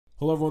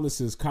Hello, everyone. This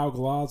is Kyle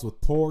Galaz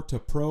with Pour to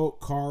Pro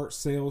Car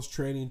Sales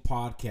Training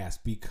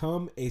Podcast.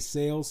 Become a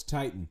sales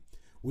titan.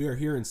 We are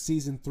here in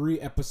Season 3,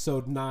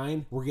 Episode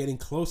 9. We're getting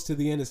close to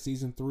the end of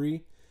Season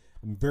 3.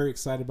 I'm very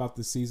excited about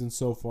this season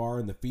so far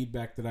and the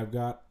feedback that I've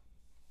got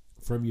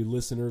from you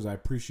listeners. I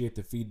appreciate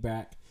the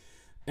feedback.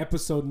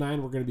 Episode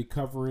 9, we're going to be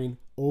covering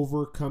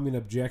overcoming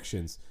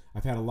objections.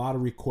 I've had a lot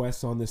of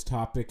requests on this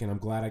topic, and I'm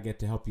glad I get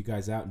to help you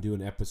guys out and do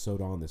an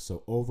episode on this.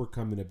 So,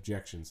 overcoming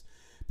objections.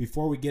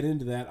 Before we get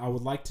into that, I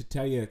would like to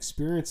tell you an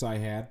experience I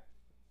had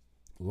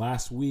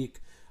last week.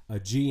 A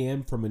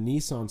GM from a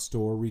Nissan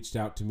store reached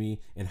out to me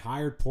and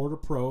hired Pour to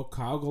Pro,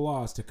 Kyle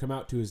Galaz, to come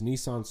out to his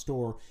Nissan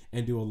store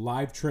and do a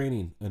live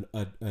training,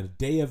 a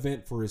day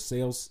event for his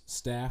sales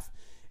staff,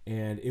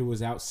 and it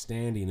was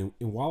outstanding.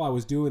 And while I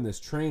was doing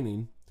this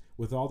training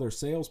with all their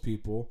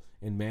salespeople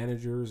and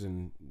managers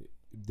and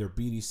their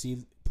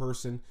BDC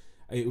person,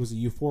 it was a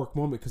euphoric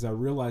moment because I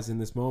realized in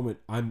this moment,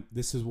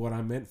 this is what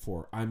I'm meant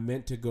for. I'm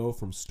meant to go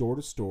from store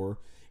to store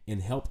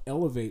and help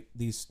elevate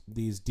these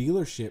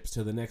dealerships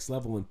to the next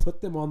level and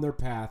put them on their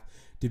path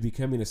to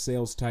becoming a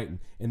sales titan.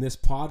 And this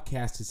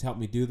podcast has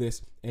helped me do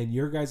this, and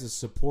your guys'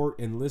 support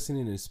and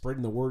listening and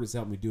spreading the word has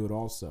helped me do it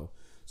also.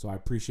 So I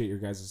appreciate your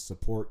guys'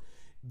 support.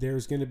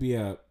 There's going to be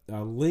a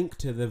link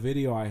to the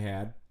video I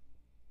had,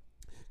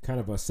 kind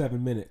of a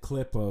 7-minute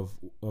clip of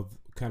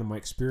kind of my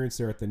experience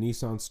there at the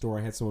Nissan store.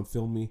 I had someone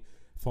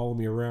follow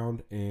me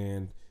around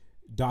and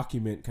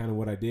document kind of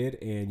what I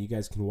did, and you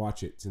guys can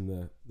watch it. It's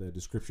in the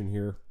description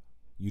here,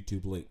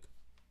 YouTube link.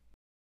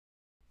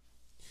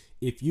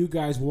 If you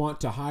guys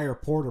want to hire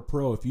Pour to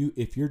Pro,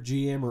 if your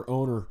GM or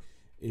owner,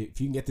 if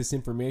you can get this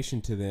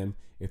information to them,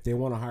 if they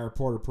want to hire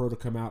Pour to Pro to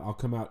come out, I'll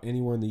come out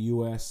anywhere in the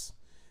U.S.,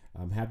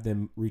 have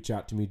them reach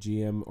out to me,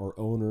 GM or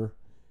owner,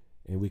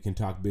 and we can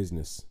talk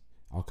business.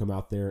 I'll come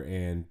out there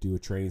and do a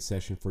training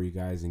session for you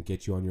guys and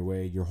get you on your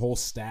way, your whole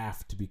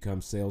staff, to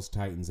become sales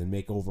titans and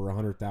make over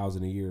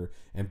 $100,000 a year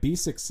and be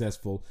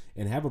successful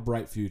and have a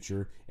bright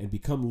future and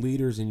become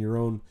leaders in your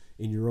own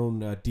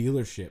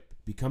dealership.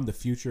 Become the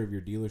future of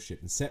your dealership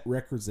and set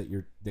records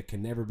that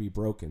can never be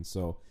broken.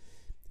 So,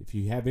 if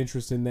you have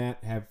interest in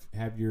that,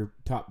 have your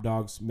top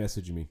dogs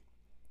message me.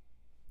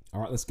 All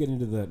right, let's get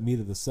into the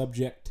meat of the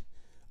subject: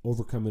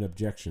 overcoming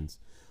objections.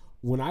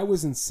 When I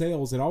was in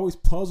sales, it always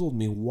puzzled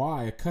me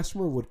why a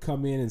customer would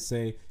come in and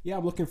say, yeah,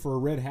 I'm looking for a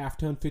red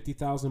half-ton,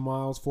 50,000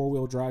 miles,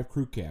 four-wheel drive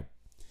crew cab.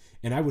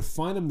 And I would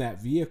find them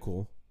that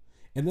vehicle,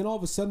 and then all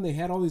of a sudden they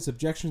had all these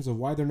objections of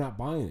why they're not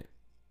buying it.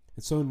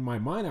 And so in my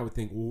mind, I would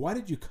think, well, why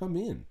did you come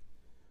in?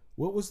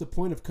 What was the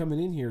point of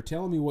coming in here,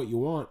 telling me what you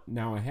want?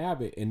 Now I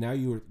have it, and now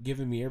you are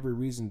giving me every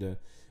reason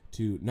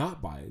to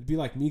not buy it. It'd be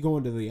like me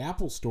going to the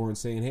Apple store and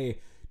saying,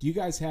 hey, do you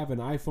guys have an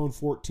iPhone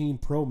 14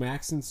 Pro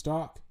Max in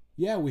stock?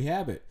 Yeah, we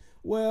have it.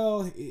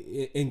 Well,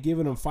 and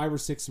giving them 5 or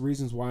 6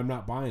 reasons why I'm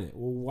not buying it.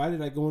 Well, why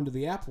did I go into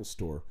the Apple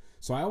store?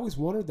 So I always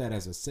wondered that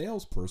as a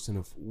salesperson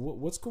of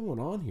what's going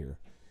on here.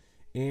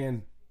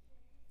 And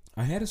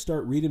I had to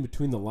start reading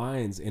between the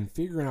lines and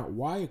figuring out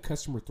why a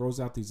customer throws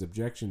out these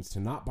objections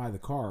to not buy the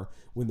car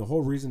when the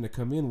whole reason to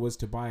come in was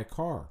to buy a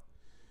car.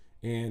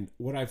 And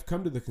what I've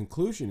come to the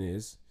conclusion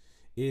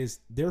is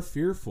they're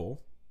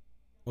fearful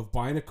of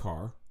buying a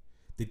car.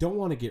 They don't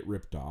want to get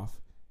ripped off.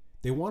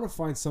 They want to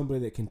find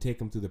somebody that can take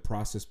them through the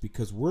process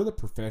because we're the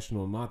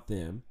professional, not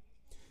them.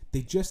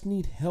 They just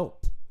need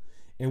help.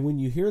 And when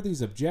you hear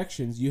these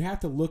objections, you have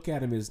to look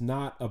at them as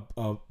not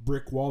a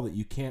brick wall that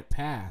you can't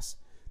pass.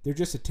 They're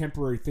just a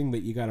temporary thing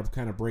that you got to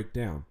kind of break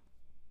down.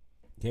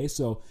 Okay,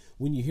 so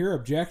when you hear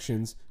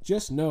objections,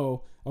 just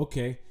know,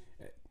 okay,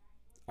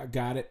 I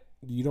got it.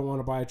 You don't want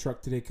to buy a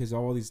truck today because of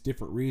all these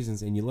different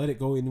reasons, and you let it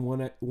go in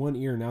one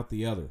ear and out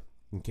the other.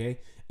 Okay,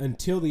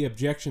 until the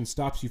objection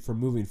stops you from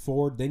moving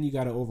forward, then you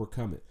got to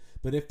overcome it.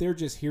 But if they're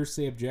just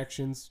hearsay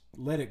objections,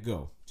 let it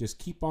go. Just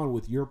keep on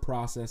with your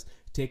process,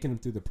 taking them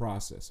through the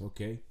process,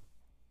 okay?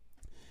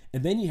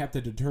 And then you have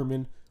to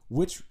determine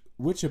which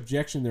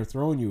objection they're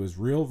throwing you is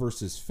real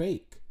versus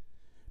fake,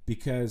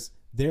 because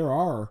there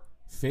are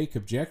fake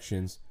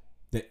objections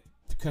that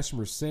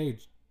customers say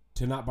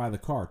to not buy the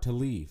car, to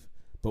leave.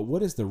 But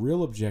what is the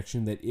real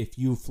objection that if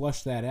you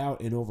flushed that out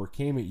and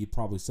overcame it, you'd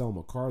probably sell them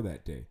a car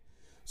that day?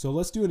 So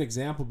let's do an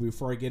example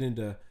before I get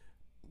into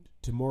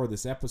more of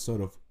this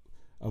episode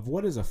of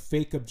what is a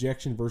fake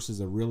objection versus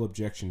a real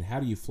objection. How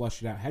do you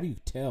flush it out? How do you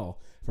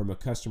tell from a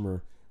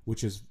customer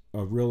which is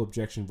a real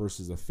objection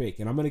versus a fake?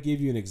 And I'm going to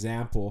give you an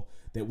example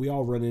that we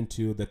all run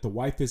into, that the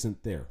wife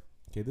isn't there.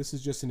 Okay, this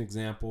is just an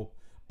example,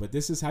 but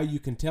this is how you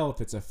can tell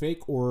if it's a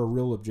fake or a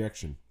real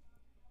objection.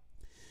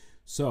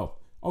 So,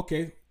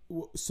 okay.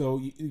 So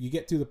you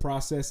get through the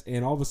process,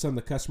 and all of a sudden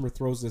the customer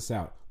throws this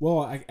out.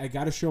 Well, I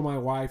got to show my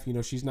wife,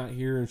 she's not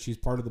here and she's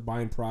part of the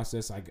buying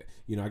process. I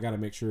got to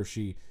make sure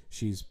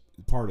she's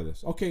part of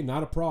this. Okay,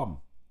 not a problem.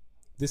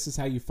 This is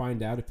how you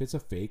find out if it's a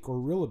fake or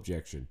real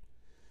objection.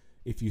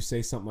 If you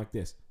say something like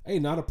this, hey,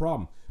 not a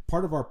problem.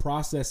 Part of our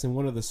process and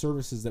one of the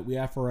services that we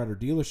offer at our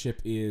dealership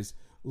is,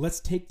 let's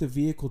take the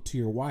vehicle to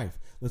your wife.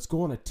 Let's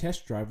go on a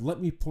test drive.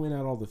 Let me point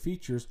out all the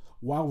features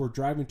while we're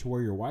driving to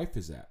where your wife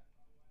is at.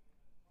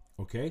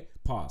 Okay,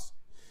 pause.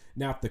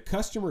 Now, if the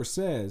customer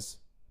says,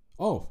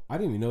 oh, I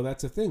didn't even know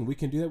that's a thing. We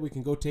can do that. We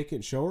can go take it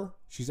and show her.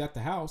 She's at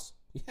the house.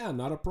 Yeah,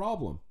 not a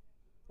problem.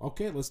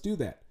 Okay, let's do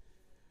that.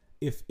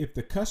 If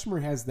the customer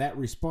has that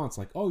response,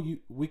 like, oh,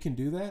 we can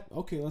do that?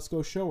 Okay, let's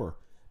go show her.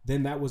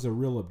 Then that was a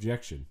real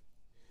objection.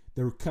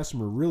 The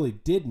customer really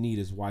did need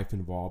his wife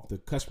involved. The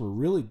customer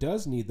really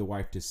does need the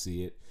wife to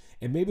see it.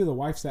 And maybe the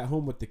wife's at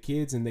home with the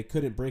kids and they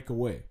couldn't break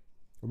away.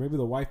 Or maybe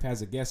the wife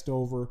has a guest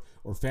over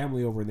or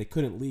family over and they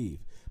couldn't leave.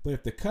 But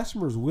if the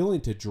customer is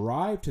willing to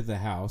drive to the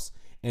house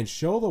and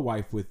show the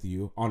wife with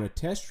you on a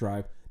test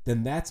drive,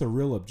 then that's a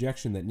real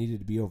objection that needed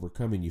to be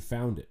overcome and you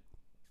found it.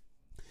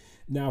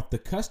 Now, if the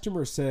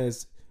customer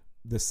says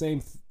the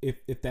same,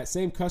 if that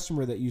same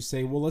customer that you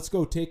say, well, let's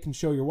go take and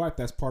show your wife,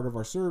 that's part of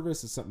our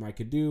service, it's something I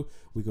could do,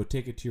 we go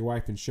take it to your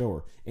wife and show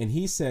her. And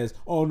he says,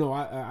 oh, no,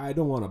 I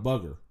don't want to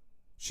bug her.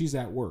 She's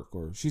at work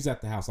or she's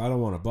at the house. I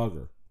don't want to bug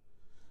her.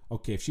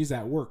 Okay, if she's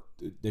at work,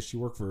 does she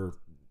work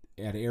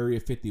at Area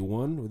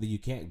 51 or that you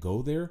can't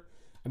go there?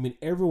 I mean,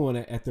 everyone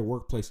at their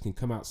workplace can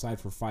come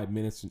outside for 5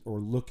 minutes or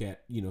look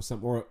at,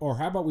 something. Or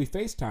how about we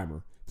FaceTime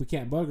her? If we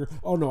can't bug her,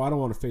 oh, no, I don't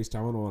want to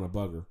FaceTime. I don't want to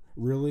bug her.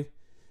 Really?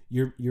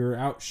 You're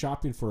out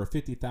shopping for a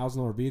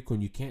 $50,000 vehicle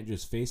and you can't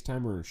just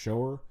FaceTime her and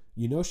show her?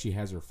 You know she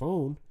has her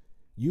phone.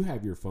 You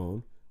have your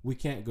phone. We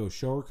can't go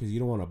show her because you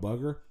don't want to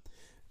bug her?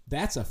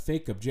 That's a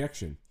fake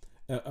objection.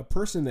 A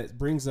person that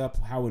brings up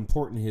how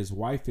important his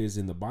wife is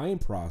in the buying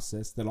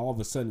process, that all of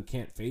a sudden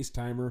can't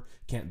FaceTime her,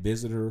 can't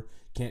visit her,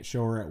 can't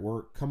show her at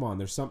work. Come on,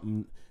 there's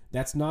something.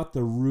 That's not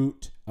the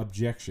root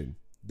objection.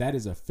 That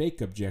is a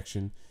fake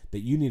objection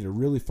that you need to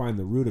really find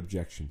the root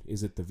objection.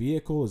 Is it the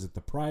vehicle? Is it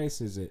the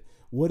price?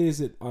 What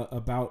is it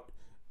about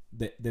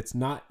that's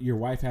not your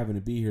wife having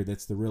to be here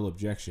that's the real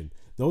objection?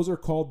 Those are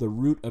called the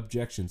root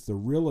objections, the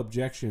real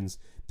objections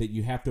that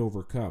you have to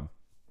overcome.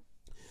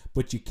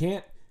 But you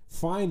can't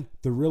find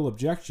the real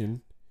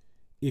objection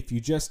if you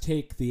just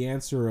take the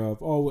answer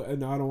of, oh,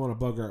 no, I don't want to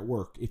bug her at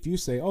work. If you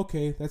say,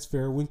 okay, that's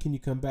fair, when can you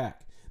come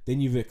back? Then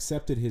you've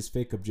accepted his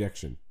fake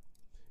objection.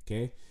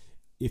 Okay?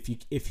 If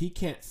he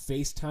can't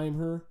FaceTime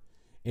her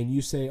and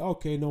you say,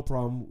 okay, no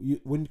problem,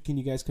 when can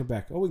you guys come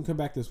back? Oh, we can come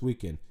back this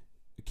weekend.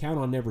 Count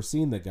on never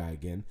seeing the guy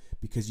again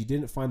because you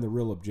didn't find the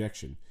real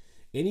objection.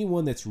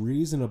 Anyone that's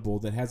reasonable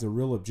that has a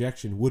real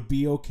objection would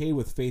be okay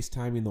with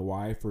FaceTiming the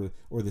wife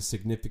or the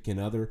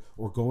significant other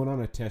or going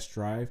on a test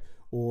drive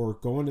or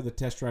going to the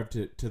test drive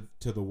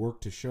to the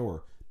work to show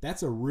her.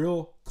 That's a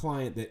real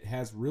client that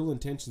has real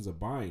intentions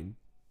of buying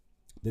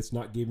that's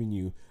not giving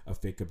you a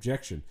fake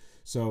objection.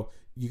 So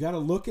you got to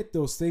look at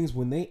those things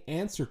when they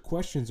answer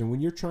questions and when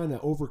you're trying to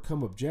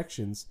overcome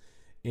objections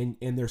and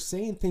they're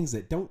saying things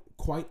that don't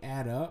quite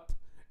add up,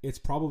 it's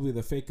probably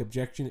the fake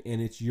objection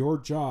and it's your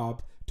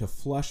job to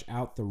flush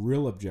out the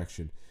real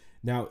objection.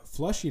 Now,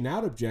 flushing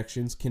out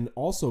objections can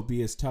also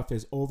be as tough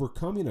as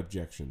overcoming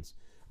objections,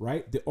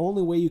 right? The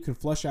only way you can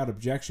flush out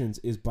objections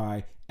is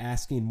by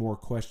asking more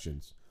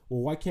questions.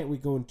 Well, why can't we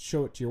go and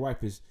show it to your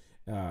wife? Is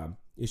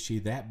she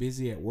that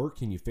busy at work?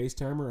 Can you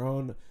FaceTime her?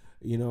 Oh,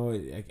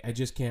 I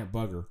just can't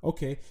bug her.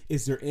 Okay.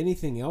 Is there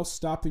anything else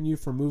stopping you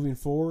from moving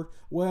forward?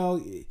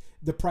 Well,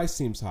 the price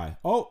seems high.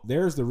 Oh,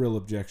 there's the real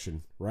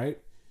objection, right?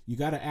 You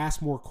got to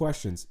ask more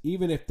questions,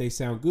 even if they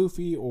sound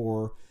goofy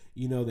or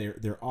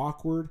they're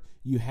awkward.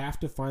 You have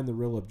to find the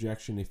real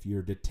objection if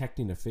you're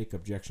detecting a fake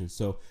objection.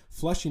 So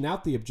flushing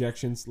out the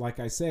objections, like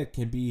I said,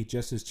 can be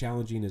just as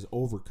challenging as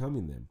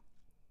overcoming them.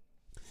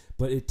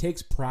 But it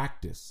takes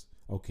practice.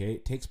 Okay,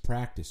 it takes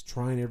practice,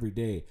 trying every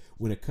day.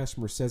 When a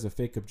customer says a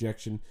fake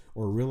objection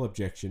or a real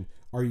objection,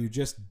 are you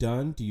just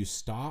done? Do you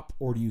stop?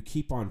 Or do you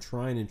keep on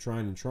trying and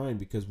trying and trying?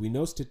 Because we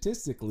know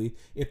statistically,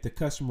 if the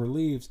customer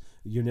leaves,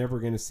 you're never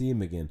going to see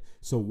him again.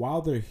 So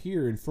while they're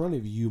here in front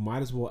of you, you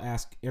might as well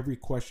ask every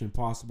question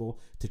possible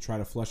to try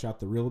to flush out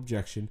the real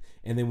objection.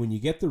 And then when you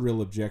get the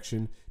real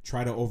objection,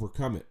 try to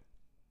overcome it.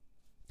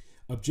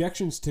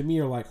 Objections to me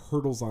are like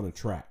hurdles on a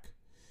track.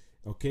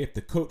 Okay, if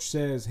the coach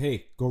says,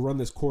 hey, go run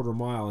this quarter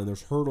mile and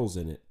there's hurdles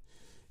in it,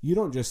 you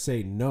don't just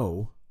say,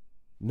 no,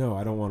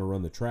 I don't want to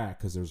run the track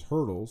because there's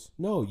hurdles.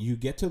 No, you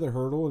get to the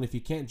hurdle, and if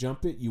you can't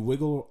jump it, you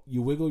wiggle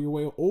your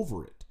way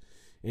over it.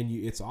 And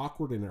it's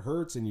awkward and it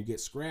hurts and you get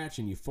scratched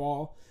and you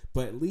fall,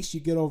 but at least you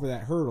get over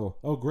that hurdle.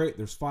 Oh, great,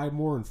 there's 5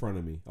 more in front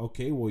of me.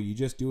 Okay, well, you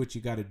just do what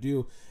you got to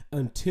do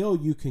until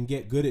you can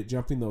get good at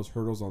jumping those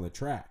hurdles on the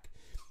track.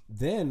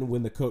 Then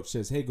when the coach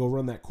says, hey, go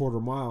run that quarter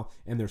mile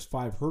and there's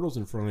 5 hurdles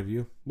in front of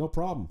you, no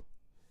problem,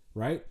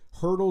 right?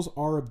 Hurdles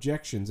are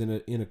objections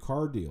in a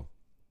car deal.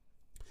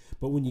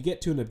 But when you get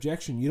to an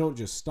objection, you don't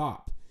just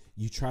stop.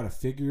 You try to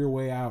figure your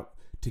way out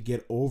to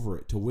get over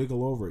it, to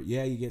wiggle over it.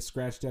 Yeah, you get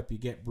scratched up, you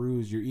get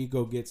bruised, your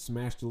ego gets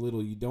smashed a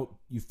little,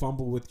 you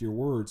fumble with your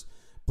words,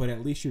 but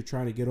at least you're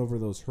trying to get over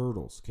those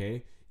hurdles,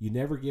 okay? You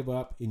never give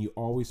up and you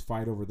always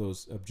fight over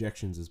those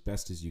objections as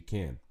best as you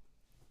can.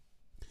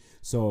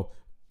 So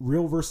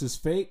real versus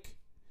fake,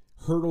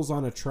 hurdles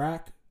on a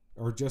track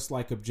are just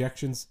like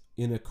objections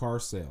in a car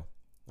sale.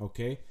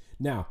 Okay?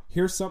 Now,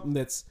 here's something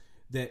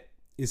that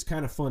is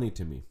kind of funny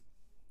to me.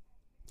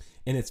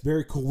 And it's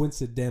very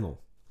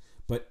coincidental.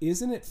 But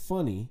isn't it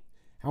funny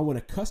how when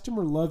a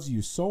customer loves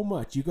you so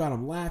much, you got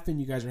them laughing,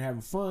 you guys are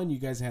having fun, you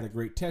guys had a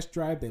great test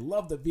drive, they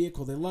love the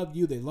vehicle, they love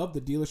you, they love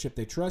the dealership,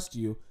 they trust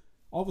you,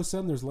 all of a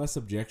sudden there's less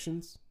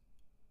objections?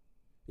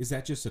 Is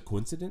that just a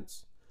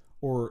coincidence?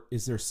 Or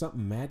is there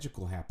something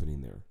magical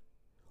happening there?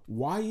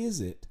 Why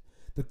is it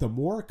that the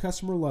more a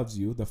customer loves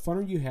you, the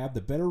funner you have, the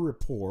better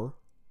rapport,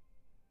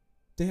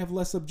 they have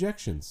less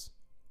objections?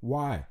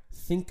 Why?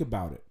 Think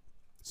about it.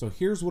 So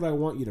here's what I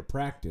want you to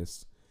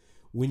practice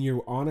when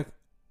you're on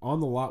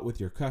the lot with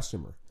your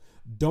customer.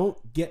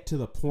 Don't get to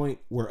the point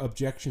where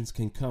objections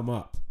can come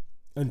up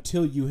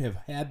until you have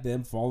had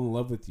them fall in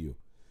love with you.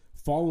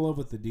 Fall in love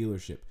with the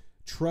dealership.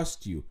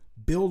 Trust you.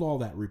 Build all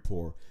that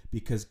rapport,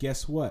 because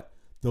guess what?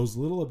 Those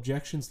little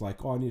objections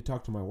like, oh, I need to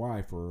talk to my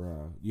wife,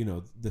 or,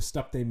 the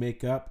stuff they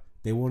make up,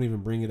 they won't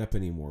even bring it up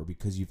anymore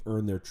because you've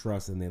earned their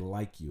trust and they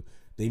like you.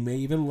 They may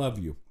even love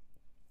you.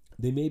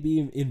 They may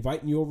be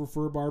inviting you over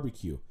for a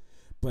barbecue.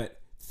 But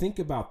think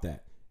about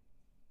that.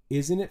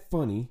 Isn't it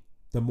funny?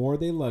 The more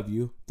they love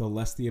you, the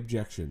less the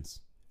objections.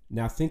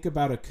 Now think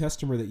about a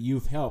customer that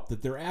you've helped,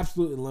 that they're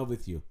absolutely in love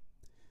with you.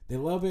 They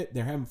love it.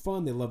 They're having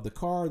fun. They love the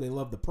car. They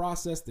love the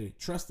process. They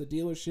trust the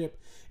dealership.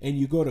 And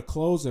you go to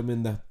close them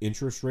and the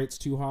interest rate's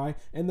too high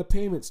and the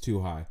payment's too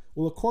high.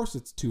 Well, of course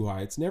it's too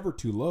high. It's never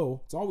too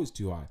low. It's always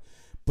too high.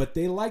 But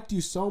they liked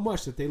you so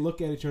much that they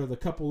look at each other. The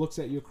couple looks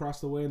at you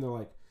across the way and they're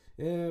like,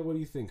 what do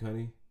you think,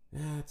 honey?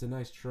 It's a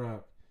nice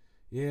truck.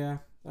 Yeah.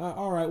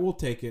 All right, we'll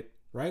take it.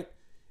 Right?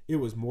 It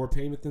was more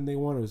payment than they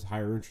wanted. It was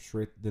higher interest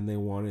rate than they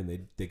wanted.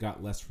 And they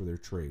got less for their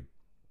trade.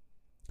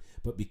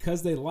 But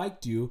because they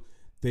liked you,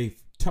 they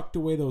tucked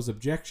away those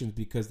objections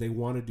because they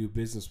want to do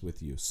business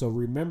with you. So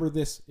remember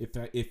this,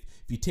 if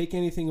you take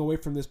anything away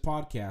from this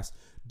podcast,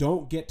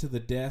 don't get to the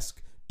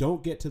desk,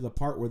 don't get to the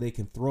part where they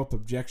can throw up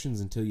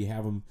objections until you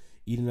have them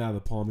eaten out of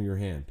the palm of your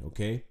hand,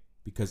 okay?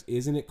 Because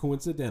isn't it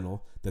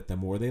coincidental that the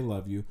more they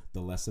love you,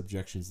 the less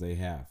objections they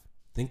have?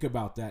 Think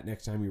about that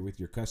next time you're with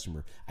your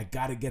customer. I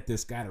got to get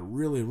this guy to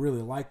really,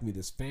 really like me,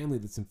 this family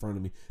that's in front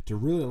of me, to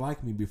really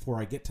like me before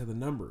I get to the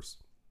numbers,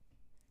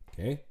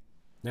 okay?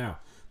 Now,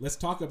 let's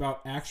talk about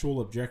actual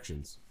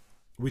objections.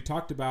 We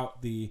talked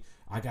about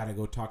I got to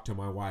go talk to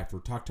my wife or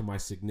talk to my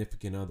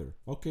significant other.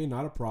 Okay,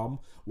 not a problem.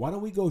 Why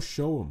don't we go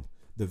show them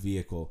the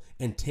vehicle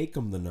and take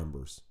them the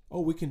numbers?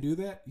 Oh, we can do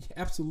that? Yeah,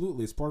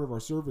 absolutely. It's part of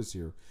our service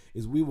here,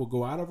 is we will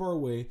go out of our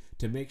way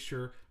to make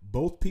sure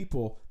both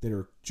people that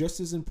are just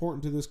as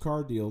important to this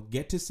car deal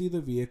get to see the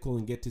vehicle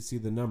and get to see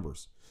the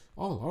numbers.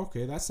 Oh,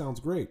 okay, that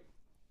sounds great.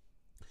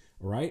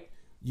 All right?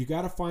 You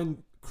got to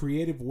find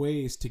creative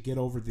ways to get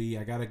over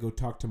I got to go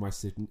talk to my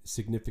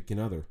significant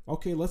other.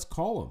 Okay, let's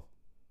call them.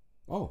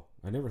 Oh,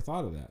 I never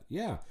thought of that.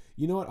 Yeah.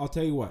 You know what? I'll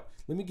tell you what.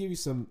 Let me give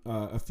you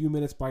a few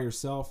minutes by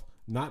yourself,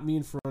 not me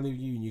in front of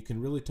you, and you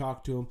can really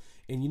talk to them.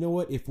 And you know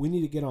what? If we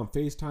need to get on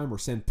FaceTime or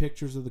send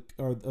pictures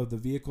of the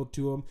vehicle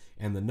to them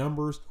and the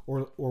numbers,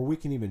 or we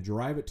can even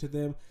drive it to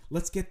them,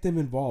 let's get them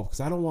involved,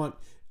 because I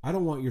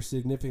don't want your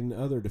significant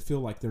other to feel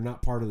like they're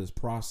not part of this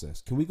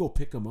process. Can we go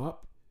pick them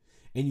up?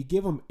 And you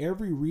give them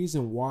every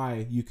reason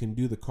why you can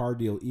do the car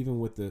deal even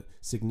with the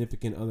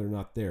significant other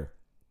not there.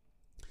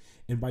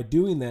 And by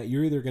doing that,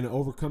 you're either going to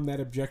overcome that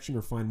objection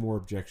or find more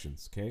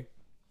objections, okay?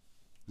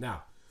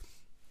 Now,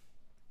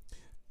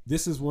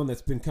 this is one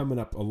that's been coming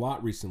up a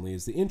lot recently,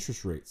 is the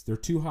interest rates. They're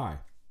too high,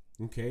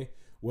 okay?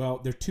 Well,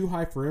 they're too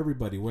high for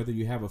everybody, whether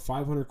you have a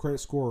 500 credit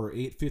score or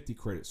 850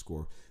 credit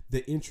score.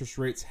 The interest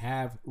rates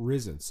have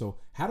risen. So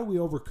how do we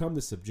overcome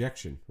this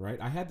objection, right?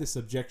 I had this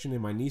objection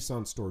in my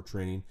Nissan store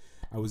training.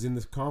 I was in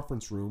this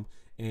conference room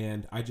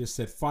and I just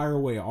said, fire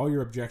away all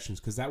your objections,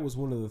 because that was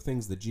one of the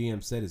things the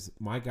GM said is,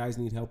 my guys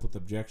need help with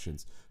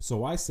objections.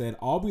 So I said,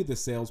 I'll be the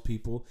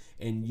salespeople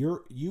and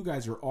you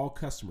guys are all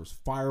customers.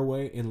 Fire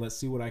away and let's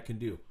see what I can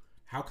do.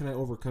 How can I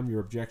overcome your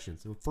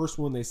objections? The first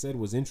one they said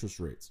was interest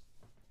rates.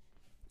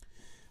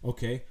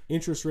 Okay,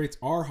 interest rates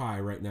are high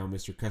right now,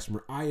 Mr.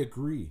 Customer. I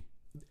agree.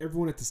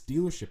 Everyone at this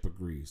dealership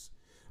agrees.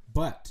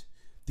 But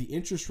the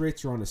interest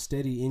rates are on a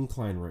steady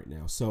incline right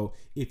now. So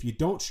if you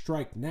don't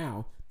strike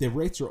now, the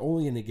rates are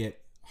only going to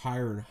get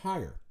higher and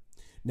higher.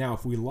 Now,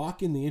 if we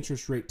lock in the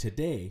interest rate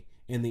today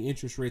and the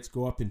interest rates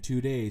go up in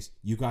 2 days,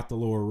 you got the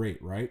lower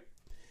rate, right?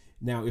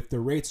 Now, if the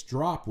rates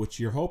drop, which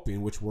you're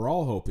hoping, which we're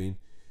all hoping,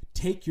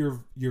 take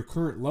your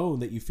current loan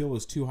that you feel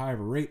is too high of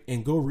a rate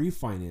and go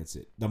refinance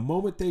it. The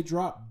moment they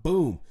drop,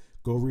 boom,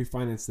 go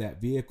refinance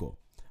that vehicle.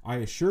 I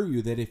assure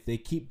you that if they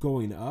keep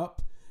going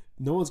up,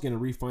 no one's going to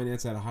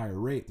refinance at a higher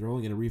rate. They're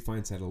only going to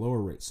refinance at a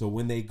lower rate. So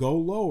when they go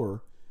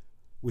lower,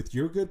 with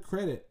your good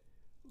credit,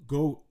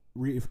 go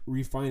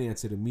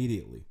refinance it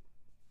immediately.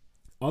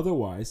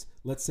 Otherwise,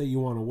 let's say you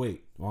want to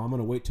wait. Well, I'm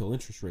going to wait till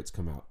interest rates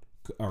come out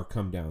or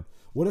come down.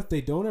 What if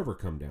they don't ever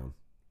come down?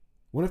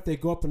 What if they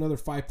go up another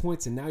 5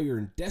 points and now you're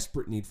in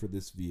desperate need for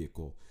this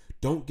vehicle?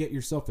 Don't get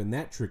yourself in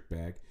that trick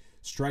bag.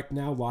 Strike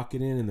now, lock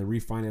it in, and then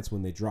refinance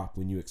when they drop,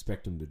 when you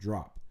expect them to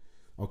drop.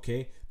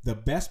 Okay? The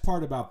best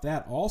part about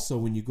that also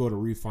when you go to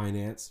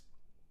refinance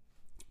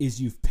is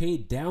you've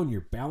paid down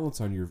your balance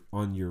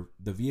on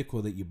the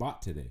vehicle that you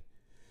bought today.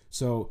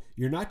 So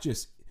you're not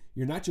just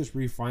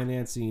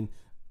refinancing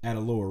at a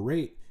lower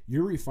rate,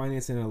 you're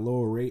refinancing at a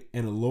lower rate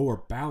and a lower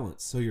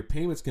balance. So your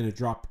payment's going to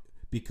drop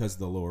because of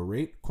the lower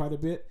rate quite a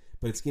bit,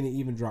 but it's going to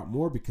even drop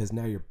more because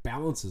now your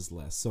balance is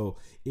less. So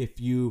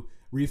if you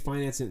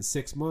refinance it in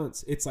 6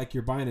 months, it's like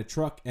you're buying a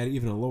truck at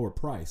even a lower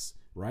price,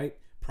 right?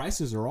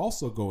 Prices are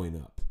also going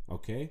up,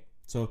 okay?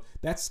 So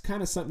that's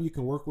kind of something you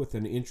can work with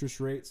in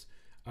interest rates.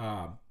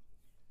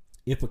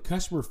 If a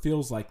customer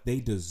feels like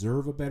they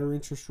deserve a better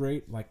interest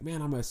rate, like,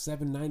 man, I'm a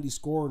 790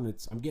 score and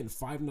I'm getting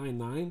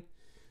 599,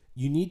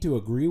 you need to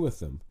agree with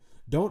them.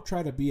 Don't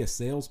try to be a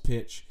sales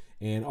pitch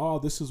and, oh,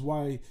 this is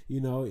why,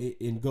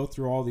 and go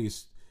through all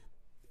these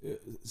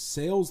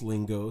sales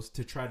lingos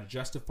to try to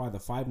justify the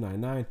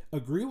 599.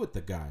 Agree with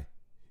the guy.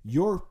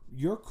 Your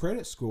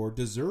credit score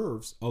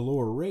deserves a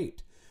lower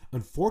rate.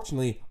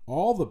 Unfortunately,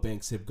 all the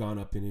banks have gone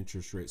up in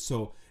interest rates.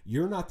 So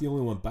you're not the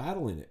only one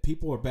battling it.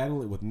 People are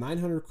battling it with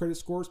 900 credit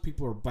scores.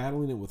 People are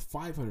battling it with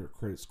 500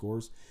 credit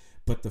scores.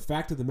 But the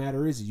fact of the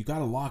matter is you got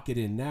to lock it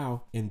in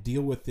now and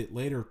deal with it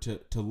later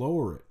to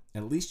lower it.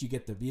 At least you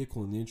get the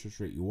vehicle and the interest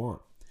rate you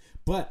want.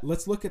 But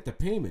let's look at the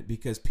payment,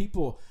 because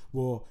people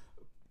will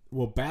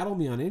battle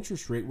me on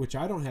interest rate, which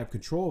I don't have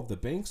control of, the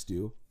banks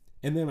do.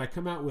 And then I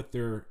come out with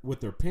their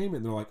payment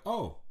and they're like,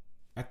 oh,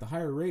 at the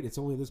higher rate, it's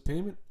only this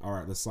payment? All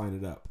right, let's sign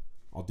it up.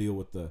 I'll deal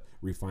with the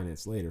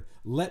refinance later.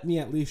 Let me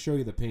at least show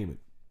you the payment.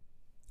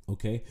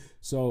 Okay,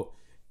 so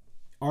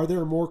are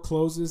there more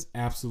closes?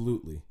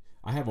 Absolutely.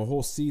 I have a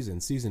whole season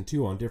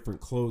 2, on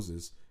different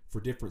closes for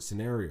different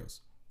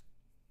scenarios.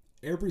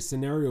 Every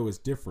scenario is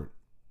different,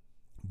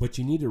 but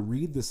you need to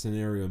read the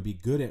scenario and be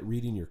good at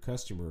reading your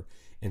customer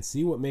and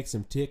see what makes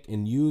them tick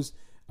and use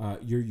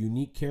your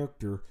unique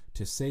character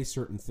to say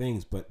certain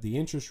things. But the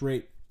interest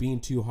rate being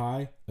too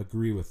high,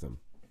 agree with them.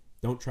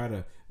 Don't try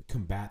to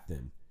combat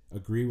them.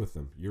 Agree with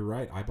them. You're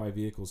right. I buy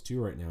vehicles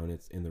too right now,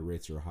 and the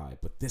rates are high.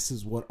 But this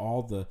is what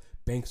all the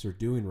banks are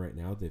doing right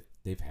now.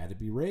 They've had to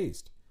be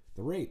raised,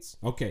 the rates.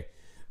 Okay,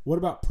 what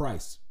about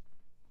price?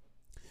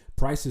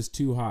 Price is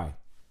too high.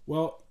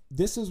 Well,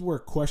 this is where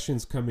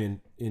questions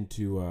come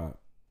into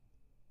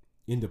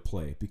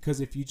play, because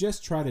if you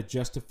just try to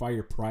justify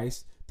your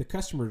price, the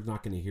customer is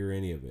not going to hear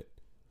any of it.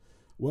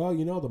 Well,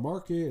 the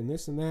market and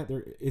this and that,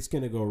 it's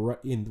going to go right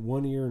in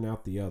one ear and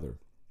out the other.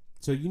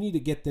 So you need to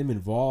get them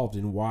involved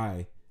in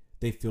why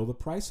they feel the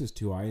price is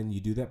too high, and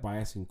you do that by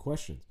asking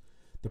questions.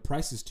 The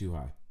price is too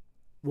high.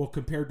 Well,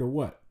 compared to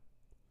what?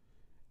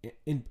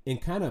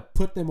 And kind of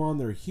put them on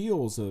their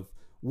heels of,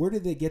 where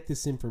did they get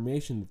this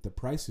information that the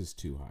price is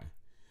too high?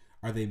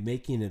 Are they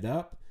making it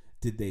up?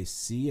 Did they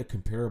see a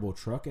comparable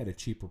truck at a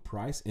cheaper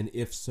price? And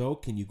if so,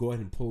 can you go ahead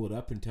and pull it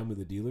up and tell me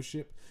the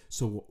dealership?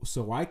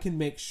 So I can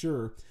make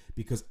sure,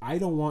 because I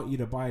don't want you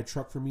to buy a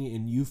truck from me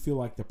and you feel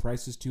like the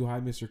price is too high,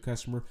 Mr.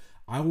 Customer.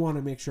 I want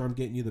to make sure I'm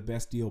getting you the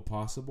best deal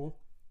possible.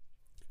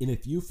 And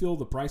if you feel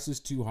the price is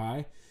too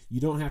high, you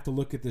don't have to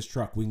look at this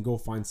truck. We can go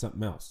find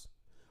something else.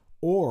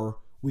 Or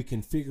we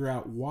can figure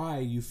out why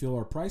you feel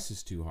our price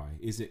is too high.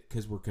 Is it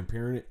because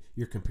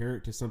you're comparing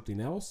it to something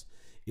else?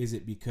 Is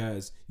it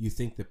because you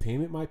think the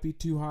payment might be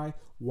too high?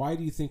 Why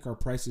do you think our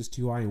price is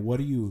too high, and what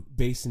are you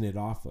basing it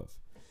off of?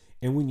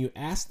 And when you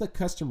ask the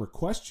customer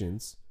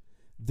questions,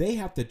 they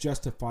have to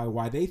justify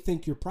why they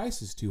think your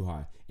price is too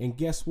high. And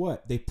guess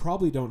what? They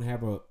probably don't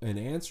have an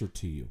answer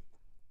to you.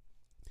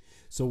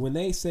 So when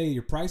they say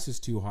your price is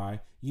too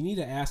high, you need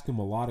to ask them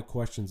a lot of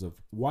questions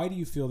of, why do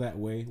you feel that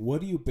way?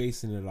 What are you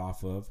basing it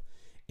off of?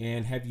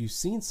 And have you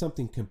seen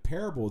something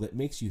comparable that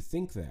makes you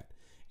think that?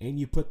 And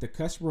you put the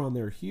customer on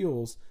their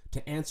heels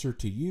to answer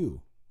to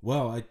you.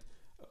 Well,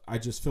 I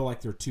just feel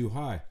like they're too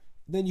high.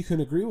 Then you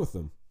can agree with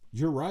them.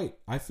 You're right.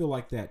 I feel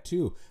like that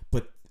too.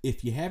 But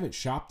if you haven't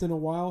shopped in a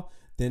while,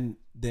 then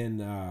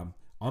I'm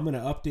going to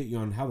update you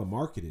on how the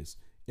market is.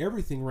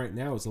 Everything right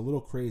now is a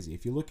little crazy.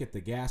 If you look at the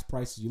gas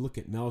prices, you look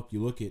at milk,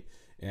 you look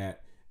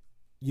at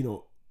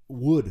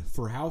wood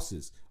for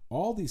houses.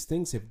 All these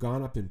things have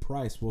gone up in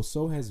price. Well,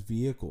 so has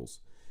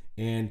vehicles.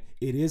 And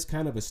it is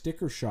kind of a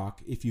sticker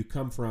shock if you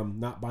come from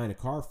not buying a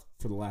car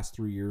for the last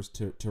 3 years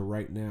to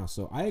right now.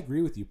 So I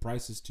agree with you,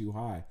 price is too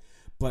high.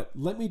 But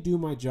let me do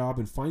my job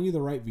and find you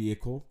the right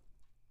vehicle.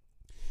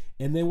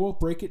 And then we'll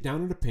break it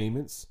down into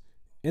payments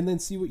and then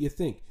see what you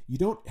think. You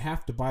don't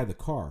have to buy the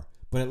car,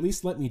 but at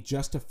least let me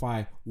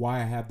justify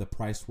why I have the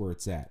price where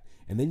it's at.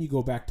 And then you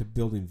go back to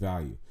building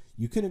value.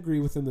 You can agree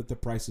with them that the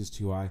price is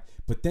too high,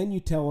 but then you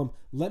tell them,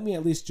 let me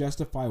at least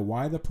justify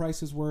why the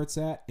price is where it's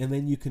at, and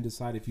then you can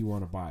decide if you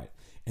want to buy it.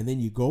 And then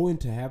you go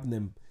into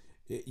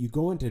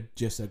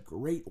just a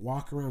great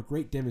walk around,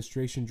 great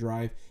demonstration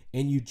drive,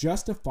 and you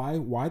justify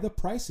why the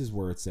price is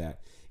where it's at.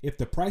 If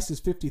the price is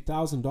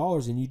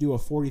 $50,000 and you do a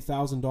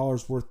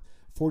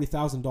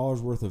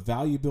 $40,000 worth of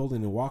value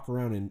building and walk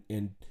around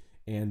and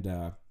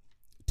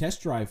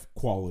test drive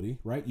quality,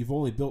 right? You've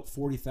only built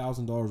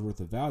 $40,000 worth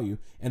of value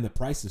and the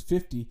price is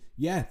 $50,000.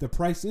 Yeah, the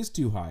price is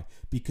too high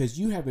because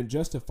you haven't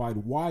justified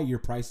why your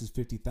price is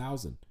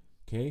 $50,000.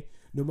 Okay?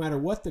 no matter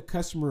what the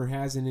customer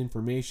has in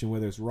information,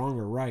 whether it's wrong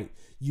or right,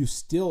 you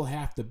still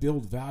have to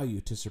build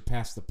value to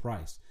surpass the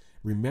price.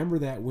 Remember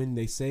that when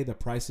they say the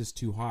price is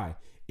too high,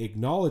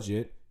 acknowledge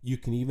it. You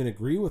can even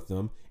agree with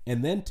them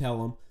and then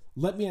tell them,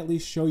 let me at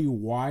least show you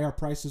why our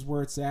price is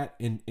where it's at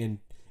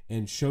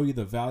and show you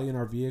the value in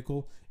our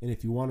vehicle. And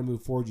if you want to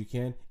move forward, you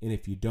can. And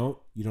if you don't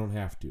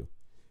have to.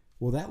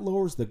 Well, that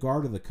lowers the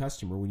guard of the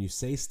customer when you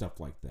say stuff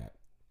like that.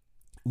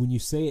 When you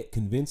say it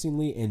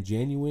convincingly and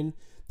genuine,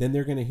 then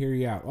they're going to hear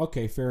you out.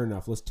 Okay, fair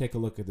enough. Let's take a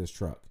look at this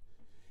truck.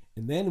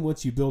 And then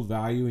once you build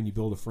value and you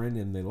build a friend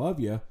and they love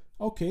you,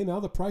 okay, now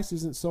the price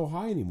isn't so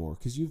high anymore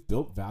because you've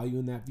built value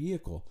in that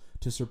vehicle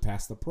to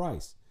surpass the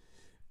price.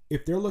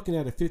 If they're looking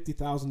at a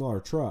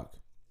 $50,000 truck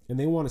and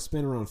they want to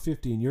spend around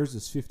 50 and yours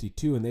is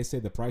 52 and they say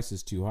the price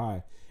is too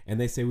high and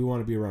they say we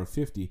want to be around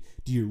 50,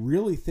 do you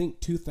really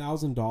think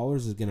 $2,000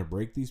 is going to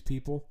break these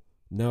people?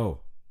 No.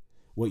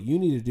 What you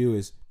need to do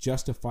is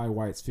justify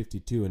why it's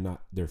 52 and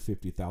not their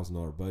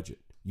 $50,000 budget.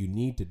 You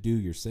need to do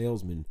your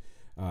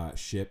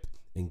salesmanship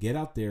and get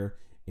out there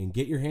and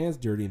get your hands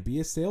dirty and be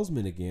a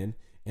salesman again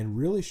and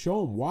really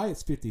show them why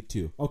it's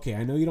 52. Okay,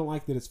 I know you don't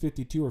like that it's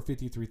 52 or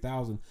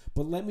 53,000,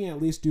 but let me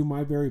at least do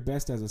my very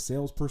best as a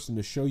salesperson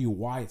to show you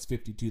why it's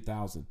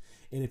 52,000.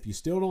 And if you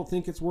still don't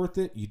think it's worth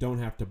it, you don't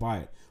have to buy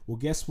it. Well,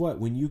 guess what?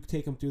 When you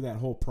take them through that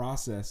whole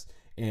process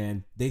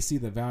and they see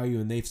the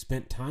value and they've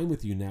spent time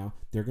with you now,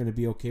 they're going to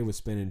be okay with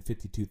spending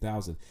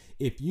 52,000.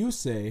 If you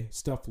say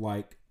stuff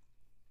like,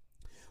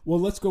 well,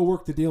 let's go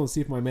work the deal and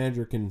see if my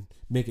manager can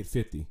make it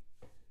 50.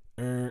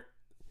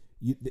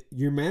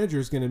 Your manager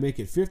is going to make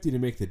it 50 to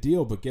make the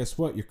deal, but guess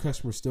what? Your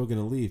customer's still going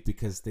to leave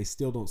because they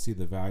still don't see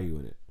the value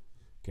in it.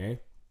 Okay?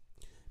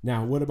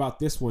 Now, what about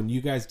this one? You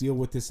guys deal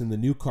with this in the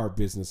new car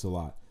business a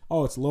lot.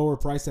 Oh, it's lower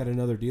price at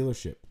another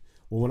dealership.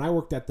 Well, when I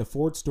worked at the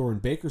Ford store in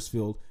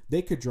Bakersfield,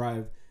 they could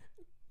drive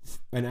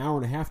an hour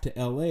and a half to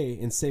LA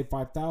and save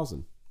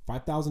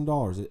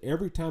 $5,000.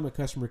 Every time a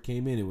customer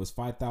came in, it was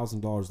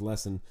 $5,000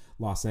 less in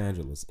Los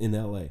Angeles, in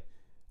LA.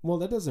 Well,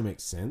 that doesn't make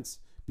sense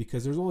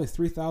because there's only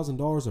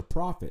 $3,000 of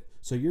profit.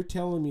 So you're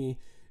telling me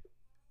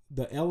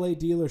the LA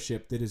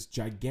dealership that is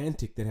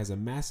gigantic, that has a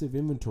massive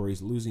inventory,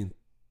 is losing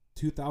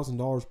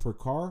 $2,000 per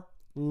car?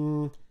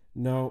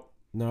 No.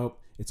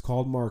 It's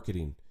called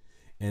marketing.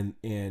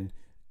 And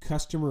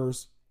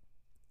customers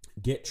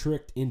get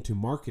tricked into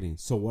marketing.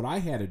 So what I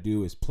had to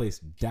do is place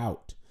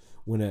doubt.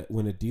 When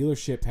a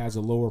dealership has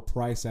a lower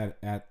price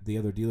at the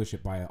other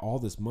dealership by all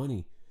this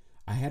money,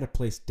 I had to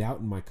place doubt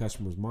in my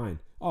customer's mind.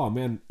 Oh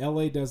man,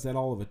 LA does that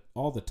all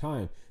the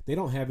time. They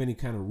don't have any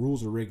kind of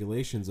rules or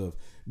regulations of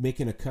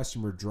making a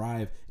customer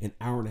drive an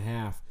hour and a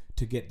half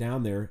to get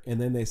down there, and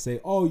then they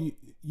say, oh,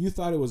 you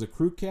thought it was a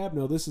crew cab?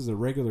 No, this is a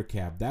regular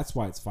cab. That's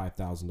why it's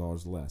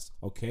 $5,000 less.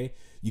 Okay,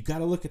 you got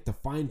to look at the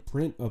fine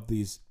print of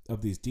these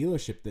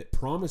dealerships that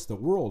promise the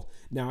world.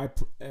 Now,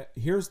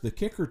 here's the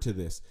kicker to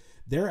this: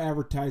 they're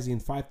advertising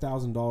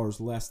 $5,000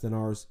 less than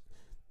ours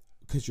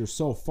because you're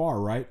so far,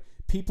 right?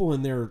 People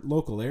in their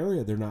local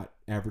area, they're not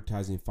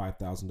advertising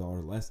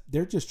 $5,000 less.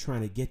 They're just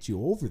trying to get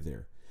you over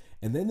there.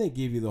 And then they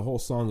give you the whole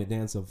song and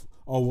dance of,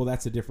 oh, well,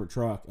 that's a different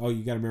truck. Oh,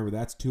 you got to remember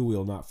that's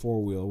two-wheel, not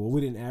four-wheel. Well,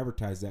 we didn't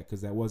advertise that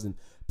because that wasn't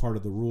part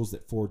of the rules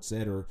that Ford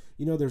said. Or,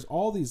 there's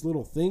all these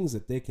little things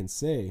that they can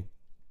say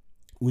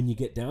when you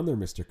get down there,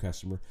 Mr.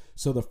 Customer.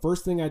 So the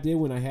first thing I did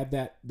when I had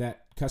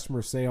that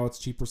customer say, oh, it's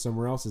cheaper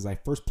somewhere else, is I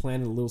first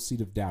planted a little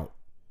seed of doubt.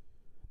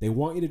 They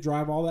want you to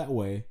drive all that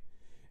way.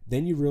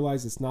 Then you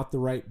realize it's not the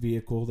right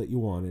vehicle that you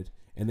wanted.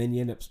 And then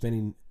you end up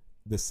spending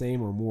the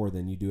same or more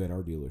than you do at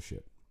our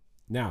dealership.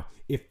 Now,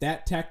 if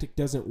that tactic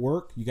doesn't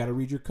work, you got to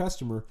read your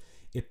customer.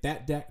 If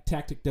that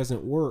tactic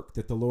doesn't work,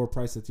 that the lower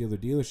price at the other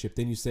dealership,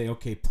 then you say,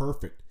 okay,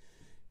 perfect.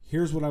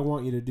 Here's what I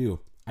want you to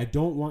do. I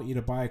don't want you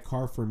to buy a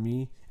car from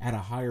me at a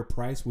higher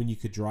price when you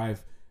could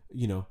drive,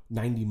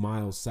 90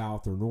 miles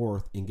south or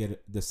north and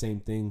get the same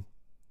thing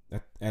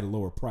at a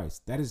lower price.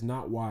 That is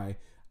not why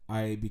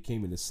I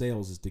became into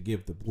sales, is to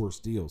give the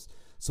worst deals.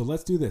 So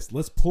let's do this.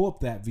 Let's pull up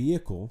that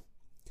vehicle.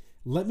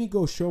 Let me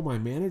go show my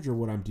manager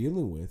what I'm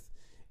dealing with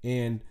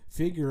and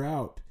figure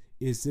out,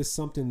 is this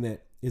something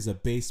that is a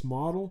base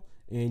model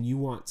and you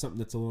want something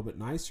that's a little bit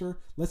nicer?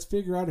 Let's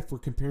figure out if we're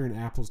comparing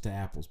apples to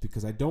apples,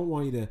 because I don't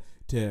want you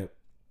to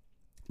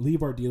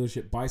leave our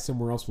dealership, buy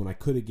somewhere else when I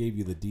could have gave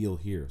you the deal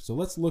here. So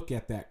let's look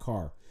at that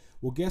car.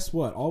 Well, guess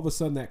what? All of a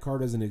sudden that car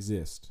doesn't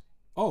exist.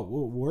 Oh,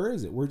 well, where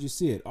is it? Where'd you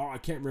see it? Oh, I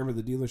can't remember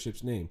the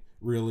dealership's name.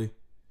 Really?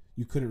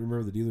 You couldn't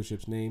remember the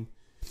dealership's name?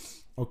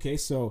 Okay,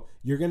 so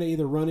you're going to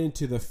either run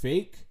into the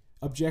fake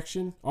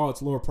objection. Oh,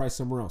 it's lower price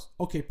somewhere else.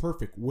 Okay,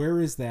 perfect. Where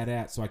is that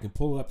at? So I can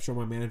pull it up, show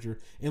my manager,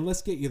 and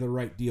let's get you the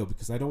right deal,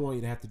 because I don't want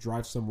you to have to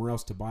drive somewhere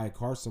else to buy a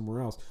car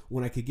somewhere else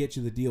when I could get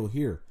you the deal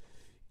here.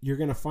 You're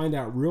going to find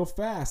out real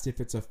fast if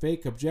it's a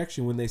fake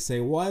objection when they say,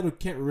 well, I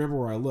can't remember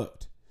where I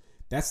looked.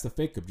 That's the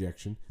fake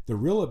objection. The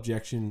real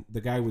objection,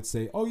 the guy would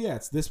say, oh yeah,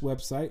 it's this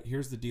website.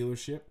 Here's the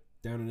dealership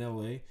down in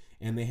LA,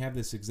 and they have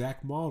this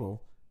exact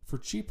model for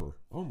cheaper.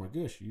 Oh my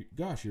gosh,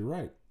 you're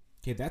right.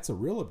 Okay, that's a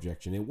real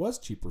objection. It was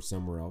cheaper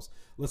somewhere else.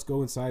 Let's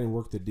go inside and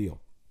work the deal.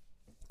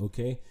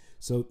 Okay,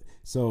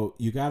 so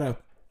you gotta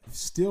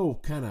still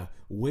kind of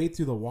wade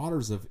through the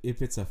waters of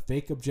if it's a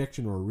fake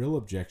objection or a real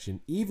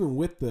objection, even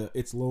with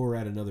it's lower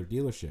at another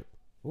dealership.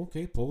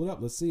 Okay, pull it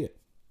up. Let's see it.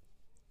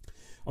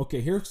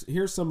 Okay,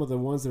 here's some of the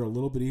ones that are a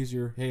little bit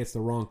easier. Hey, it's the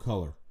wrong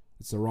color.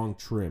 It's the wrong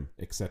trim,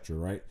 etc.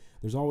 Right?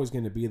 There's always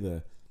going to be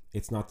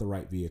it's not the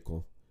right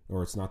vehicle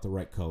or it's not the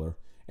right color.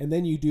 And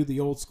then you do the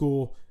old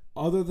school,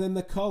 other than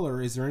the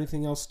color, is there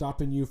anything else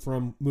stopping you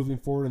from moving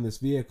forward in this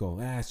vehicle?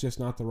 It's just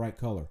not the right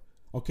color.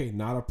 Okay,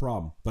 not a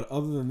problem. But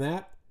other than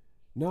that,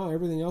 no,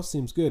 everything else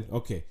seems good.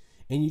 Okay.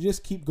 And you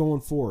just keep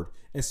going forward,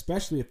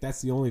 especially if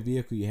that's the only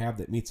vehicle you have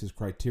that meets his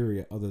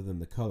criteria other than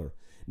the color.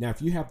 Now,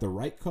 if you have the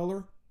right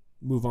color,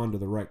 move on to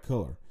the right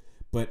color.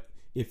 But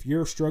if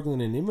you're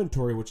struggling in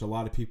inventory, which a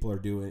lot of people are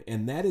doing,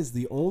 and that is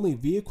the only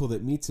vehicle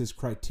that meets his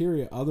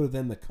criteria other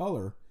than the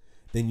color,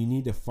 then you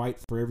need to fight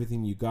for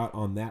everything you got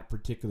on that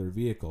particular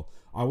vehicle.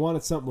 I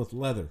wanted something with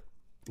leather.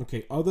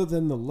 Okay, other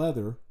than the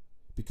leather,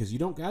 because you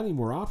don't got any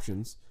more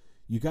options,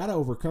 you got to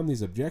overcome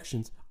these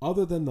objections.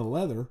 Other than the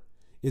leather,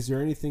 is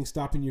there anything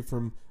stopping you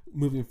from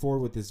moving forward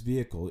with this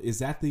vehicle? Is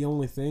that the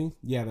only thing?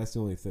 Yeah, that's the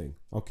only thing.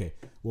 Okay,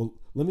 well,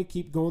 let me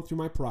keep going through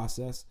my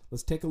process.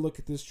 Let's take a look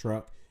at this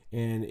truck.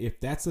 And if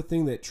that's the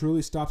thing that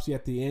truly stops you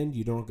at the end,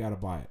 you don't got to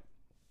buy it.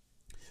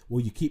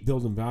 Well, you keep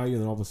building value,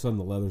 and then all of a sudden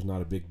the leather's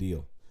not a big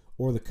deal.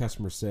 Or the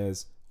customer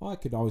says, oh, I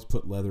could always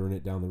put leather in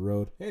it down the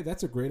road. Hey,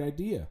 that's a great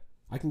idea.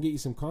 I can get you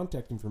some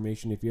contact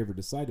information if you ever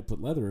decide to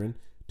put leather in,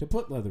 to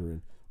put leather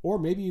in. Or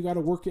maybe you got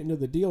to work it into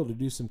the deal to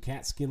do some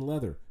cat skin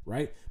leather,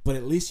 right? But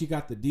at least you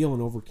got the deal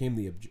and overcame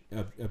the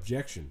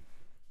objection,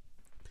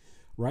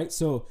 right?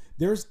 So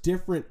there's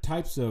different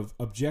types of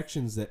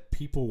objections that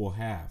people will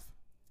have.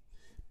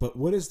 But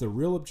what is the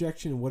real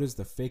objection and what is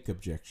the fake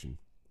objection?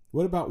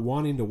 What about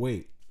wanting to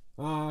wait?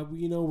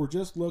 We're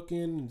just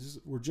looking,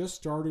 we're just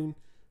starting.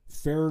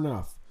 Fair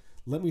enough.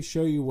 Let me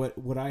show you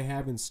what I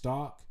have in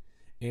stock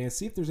and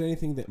see if there's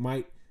anything that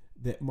might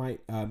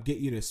get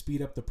you to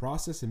speed up the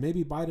process and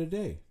maybe buy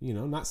today.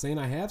 Not saying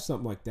I have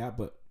something like that,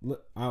 but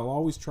I'll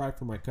always try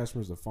for my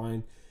customers to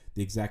find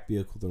the exact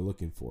vehicle they're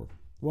looking for.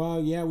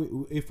 Well, yeah,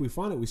 if we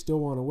find it, we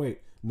still want to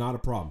wait. Not a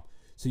problem.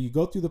 So you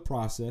go through the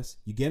process,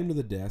 you get them to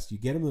the desk, you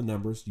get them the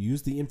numbers, you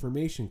use the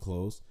information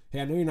close.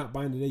 Hey, I know you're not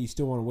buying today, you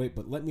still want to wait,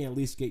 but let me at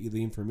least get you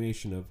the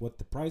information of what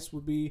the price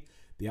would be,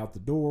 the out the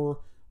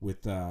door,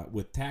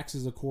 with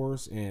taxes, of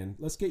course, and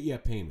let's get you a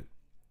payment.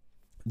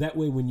 That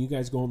way, when you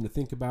guys go home to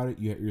think about it,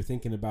 you're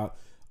thinking about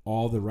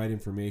all the right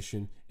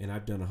information, and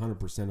I've done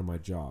 100% of my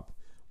job.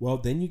 Well,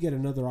 then you get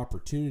another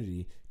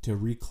opportunity to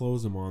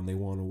reclose them on they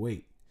want to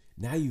wait.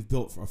 Now you've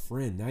built a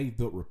friend, now you've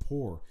built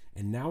rapport,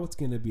 and now it's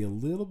going to be a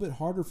little bit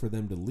harder for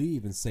them to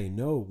leave and say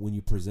no when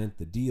you present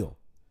the deal.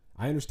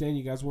 I understand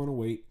you guys want to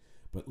wait,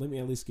 but let me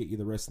at least get you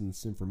the rest of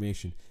this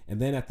information. And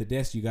then at the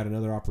desk, you got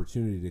another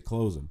opportunity to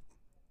close them.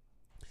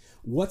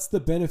 What's the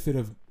benefit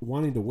of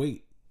wanting to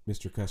wait,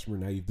 Mr. Customer?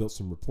 Now you've built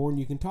some rapport and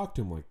you can talk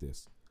to them like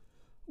this.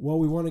 Well,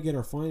 we want to get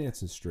our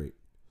finances straight.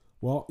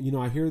 Well,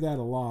 I hear that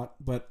a lot,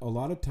 but a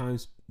lot of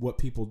times what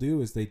people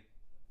do is they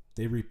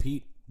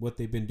repeat what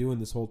they've been doing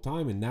this whole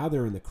time, and now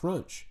they're in the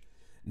crunch.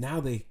 Now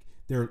they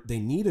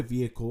need a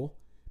vehicle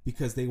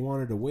because they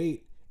wanted to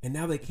wait, and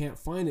now they can't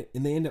find it,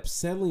 and they end up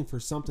settling for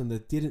something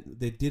that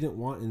they didn't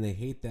want, and they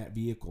hate that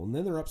vehicle, and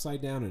then they're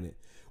upside down in it.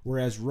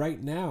 Whereas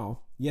right now,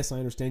 yes, I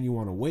understand you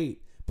want to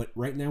wait, but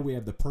right now we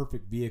have the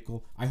perfect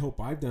vehicle. I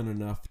hope I've done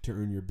enough to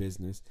earn your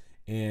business,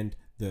 and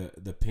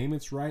the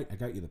payment's right. I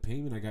got you the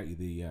payment. I got you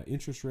the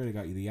interest rate. I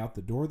got you the out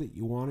the door that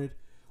you wanted.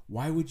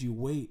 Why would you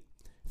wait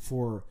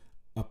for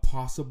a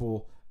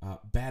possible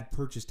bad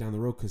purchase down the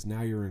road because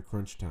now you're in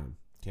crunch time?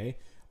 Okay,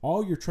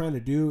 all you're trying to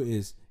do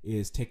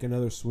is take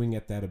another swing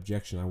at that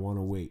objection. I want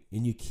to wait,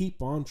 and you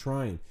keep on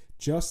trying,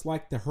 just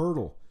like the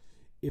hurdle.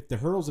 If the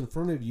hurdle's in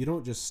front of you, you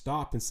don't just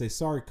stop and say,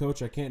 sorry,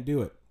 coach, I can't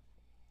do it.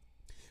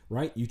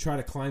 Right? You try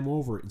to climb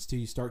over it until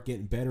you start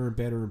getting better and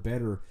better and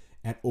better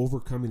at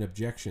overcoming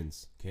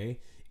objections. Okay,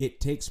 it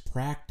takes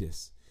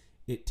practice.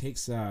 It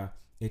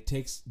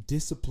takes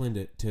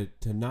discipline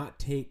to not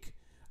take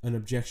an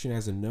objection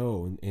as a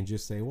no and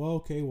just say, well,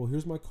 okay, well,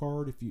 here's my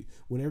card.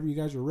 Whenever you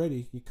guys are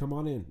ready, you come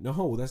on in.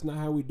 No, that's not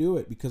how we do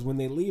it, because when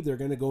they leave, they're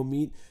going to go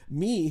meet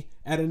me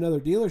at another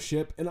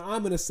dealership, and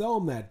I'm going to sell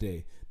them that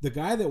day. The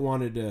guy that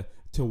wanted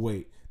to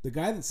wait, the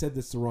guy that said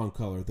that's the wrong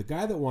color, the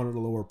guy that wanted a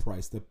lower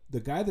price, the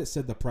guy that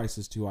said the price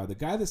is too high, the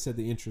guy that said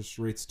the interest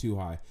rate's too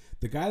high,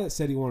 the guy that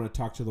said he wanted to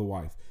talk to the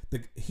wife.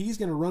 He's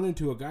going to run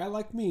into a guy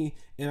like me,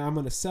 and I'm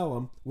going to sell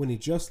him when he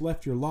just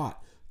left your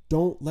lot.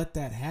 Don't let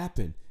that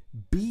happen.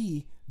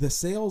 Be the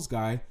sales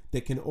guy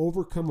that can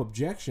overcome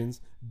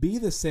objections. Be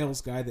the sales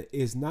guy that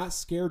is not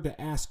scared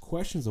to ask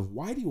questions of,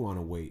 why do you want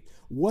to wait?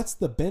 What's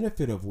the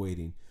benefit of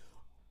waiting?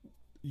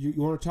 You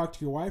want to talk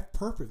to your wife?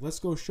 Perfect. Let's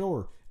go show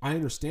her. I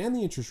understand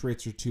the interest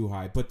rates are too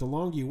high, but the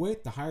longer you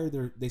wait, the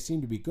higher they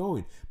seem to be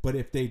going. But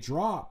if they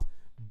drop,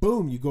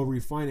 boom, you go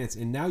refinance,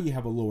 and now you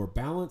have a lower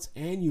balance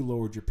and you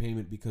lowered your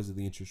payment because of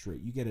the interest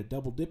rate. You get a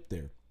double dip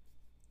there.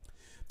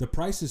 The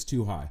price is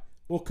too high.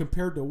 Well,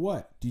 compared to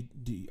what?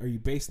 Are you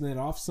basing that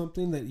off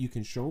something that you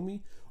can show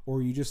me?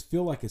 Or you just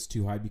feel like it's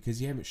too high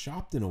because you haven't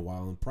shopped in a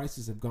while and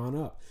prices have gone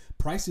up?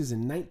 Prices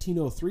in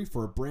 1903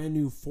 for a brand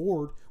new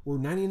Ford were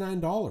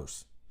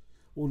 $99.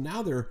 Well,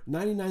 now they're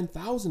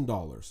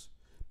 $99,000.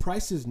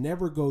 Prices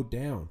never go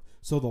down.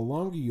 So the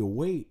longer you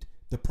wait,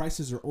 the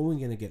prices are only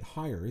going to get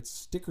higher. It's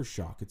sticker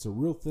shock. It's a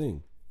real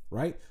thing,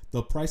 right?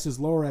 The price is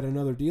lower at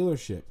another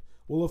dealership.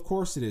 Well, of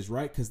course it is,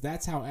 right? Because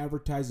that's how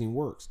advertising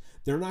works.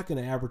 They're not going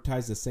to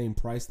advertise the same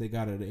price they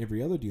got at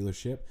every other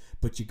dealership,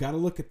 but you got to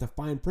look at the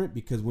fine print,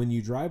 because when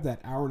you drive that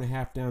hour and a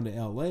half down to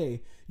LA,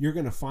 you're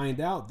going to find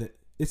out that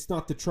it's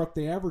not the truck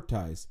they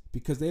advertise,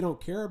 because they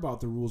don't care about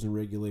the rules and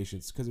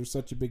regulations because they're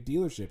such a big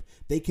dealership.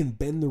 They can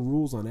bend the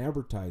rules on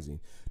advertising.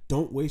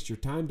 Don't waste your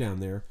time down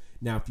there.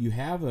 Now, if you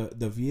have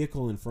the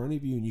vehicle in front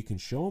of you and you can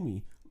show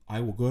me, I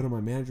will go to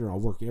my manager and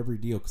I'll work every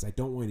deal, because I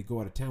don't want you to go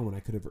out of town when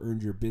I could have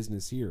earned your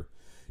business here.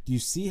 Do you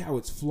see how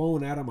it's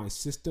flowing out of my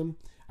system?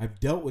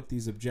 I've dealt with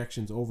these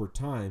objections over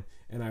time,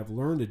 and I've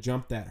learned to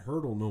jump that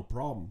hurdle no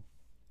problem.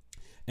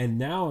 And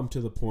now I'm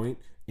to the point,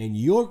 and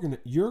you're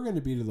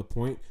gonna be to the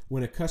point,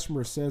 when a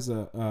customer says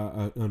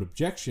an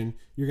objection,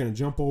 you're gonna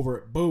jump over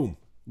it. Boom.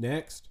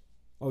 Next.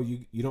 Oh,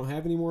 you don't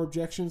have any more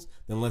objections?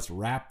 Then let's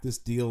wrap this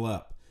deal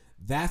up.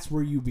 That's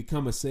where you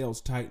become a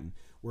sales titan,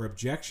 where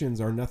objections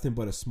are nothing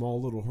but a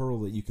small little hurdle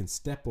that you can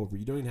step over.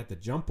 You don't even have to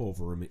jump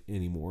over them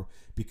anymore,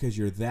 because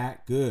you're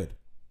that good.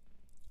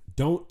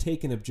 Don't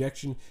take an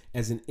objection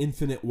as an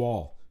infinite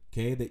wall,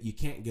 okay, that you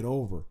can't get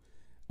over.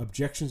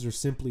 Objections are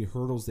simply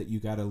hurdles that you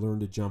got to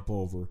learn to jump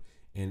over.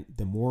 And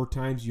the more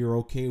times you're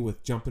okay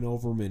with jumping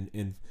over them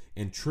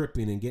and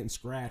tripping and getting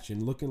scratched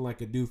and looking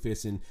like a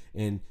doofus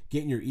and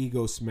getting your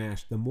ego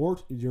smashed, the more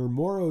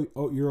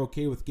you're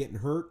okay with getting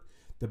hurt,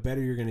 the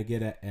better you're going to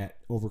get at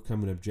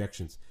overcoming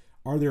objections.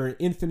 Are there an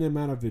infinite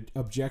amount of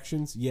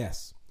objections?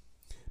 Yes.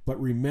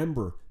 But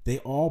remember, they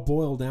all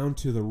boil down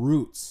to the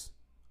roots: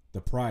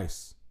 the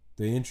price,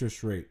 the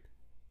interest rate,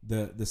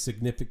 the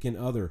significant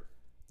other,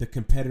 the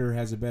competitor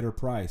has a better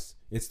price,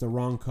 it's the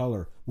wrong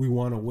color, we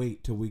want to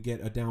wait till we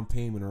get a down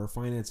payment or our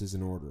finances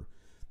in order.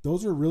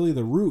 Those are really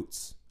the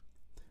roots.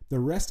 The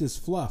rest is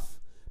fluff,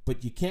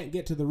 but you can't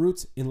get to the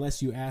roots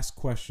unless you ask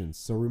questions.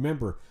 So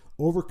remember,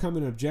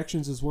 overcoming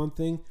objections is one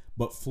thing,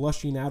 but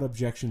flushing out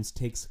objections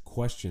takes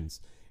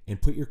questions.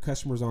 And put your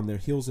customers on their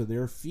heels of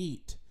their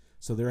feet,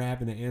 so they're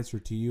having to answer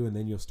to you, and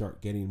then you'll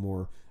start getting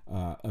more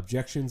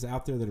objections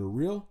out there that are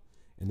real,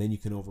 and then you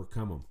can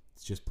overcome them.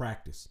 It's just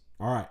practice.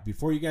 All right,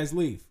 before you guys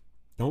leave,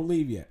 don't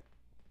leave yet.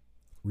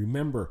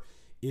 Remember,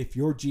 if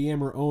your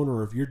GM or owner,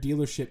 or if your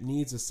dealership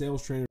needs a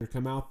sales trainer to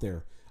come out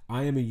there,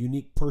 I am a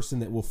unique person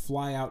that will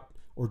fly out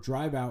or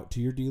drive out to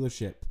your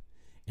dealership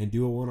and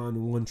do a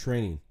one-on-one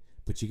training.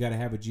 But you got to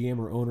have a GM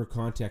or owner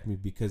contact me,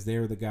 because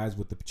they're the guys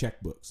with the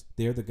checkbooks.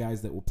 They're the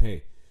guys that will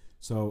pay.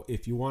 So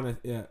if you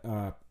want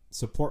to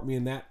support me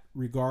in that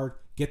regard,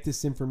 get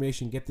this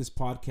information, get this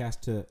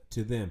podcast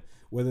to them.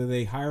 Whether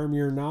they hire me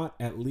or not,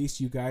 at least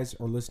you guys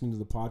are listening to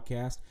the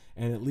podcast,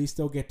 and at least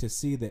they'll get to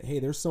see that, hey,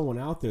 there's someone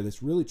out there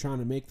that's really trying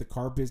to make the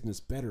car business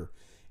better.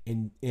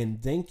 And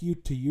thank you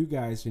to you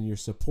guys and your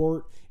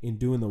support in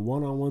doing the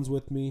one-on-ones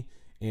with me,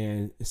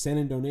 and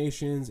sending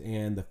donations,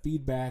 and the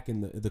feedback,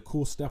 and the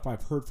cool stuff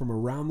I've heard from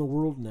around the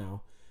world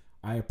now.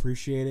 I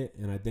appreciate it,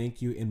 and I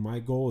thank you. And my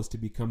goal is to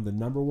become the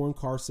 #1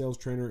 car sales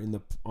trainer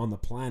on the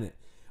planet.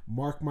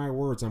 Mark my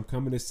words, I'm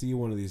coming to see you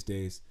one of these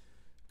days.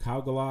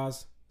 Kyle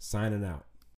Galaz, signing out.